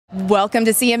Welcome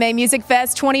to CMA Music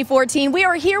Fest 2014. We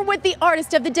are here with the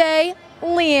artist of the day,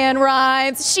 LeAnn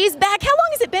Rimes. She's back. How long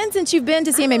has it been since you've been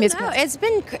to CMA Music Fest?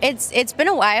 It's been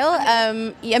a while,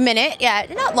 a minute, yeah,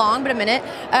 not long, but a minute.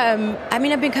 I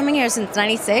mean, I've been coming here since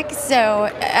 '96,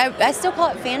 so I still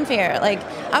call it fanfare. Like,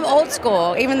 I'm old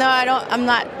school, even though I'm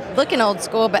not looking old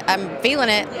school, but I'm feeling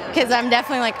it because I'm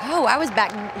definitely like, oh, I was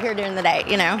back here during the day,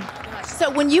 you know.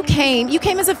 So when you came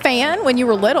as a fan when you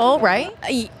were little, right?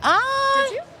 Did you?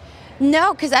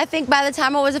 No, because I think by the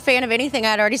time I was a fan of anything,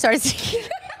 I'd already started singing.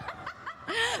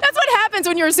 That's what happens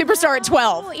when you're a superstar at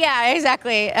 12. Yeah,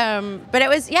 exactly. But it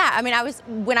was, yeah, I mean,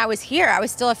 when I was here, I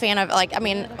was still a fan of, like, I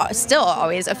mean, still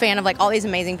always a fan of, like, all these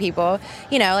amazing people,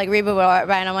 you know, like Reba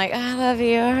Ryan. I'm like, I love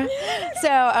you.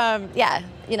 So, yeah,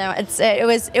 you know,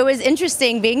 it was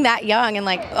interesting being that young and,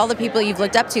 like, all the people you've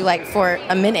looked up to, like, for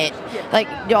a minute, like,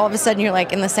 all of a sudden you're,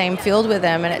 like, in the same field with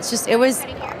them, and it's just, it was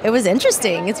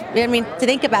interesting. I mean, to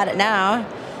think about it now,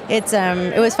 it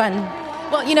was fun.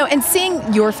 Well, you know, and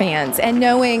seeing your fans and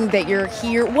knowing that you're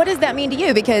here, what does that mean to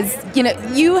you? Because, you know,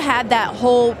 you had that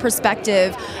whole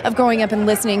perspective of growing up and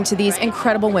listening to these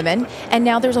incredible women, and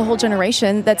now there's a whole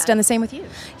generation that's done the same with you.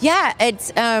 Yeah,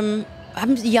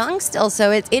 I'm young still,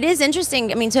 so it is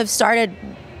interesting. I mean, to have started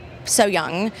so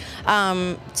young,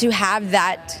 to have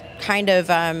that kind of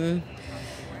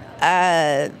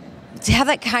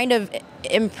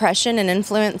impression and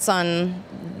influence on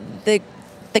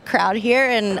the crowd here,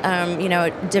 and you know,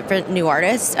 different new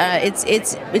artists.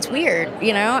 It's weird,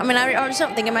 you know. I mean, I just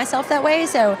don't think of myself that way.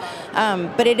 So,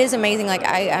 but it is amazing. Like,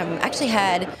 I actually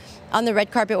had on the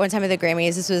red carpet one time at the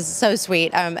Grammys. This was so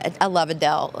sweet. I love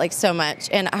Adele, like, so much,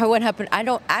 and I went up and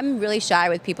I'm really shy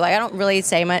with people. Like, I don't really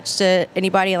say much to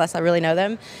anybody unless I really know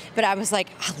them. But I was like,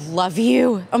 I love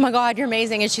you. Oh my God, you're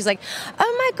amazing. And she's like,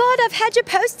 oh my God, I've had your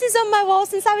posters on my wall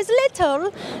since I was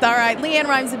little. All right, LeAnn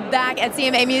Rimes back at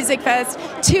CMA Music Fest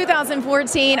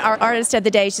 2014. Our artist of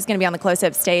the day. She's going to be on the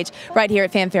close-up stage right here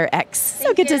at Fanfare X.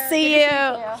 So good to see you.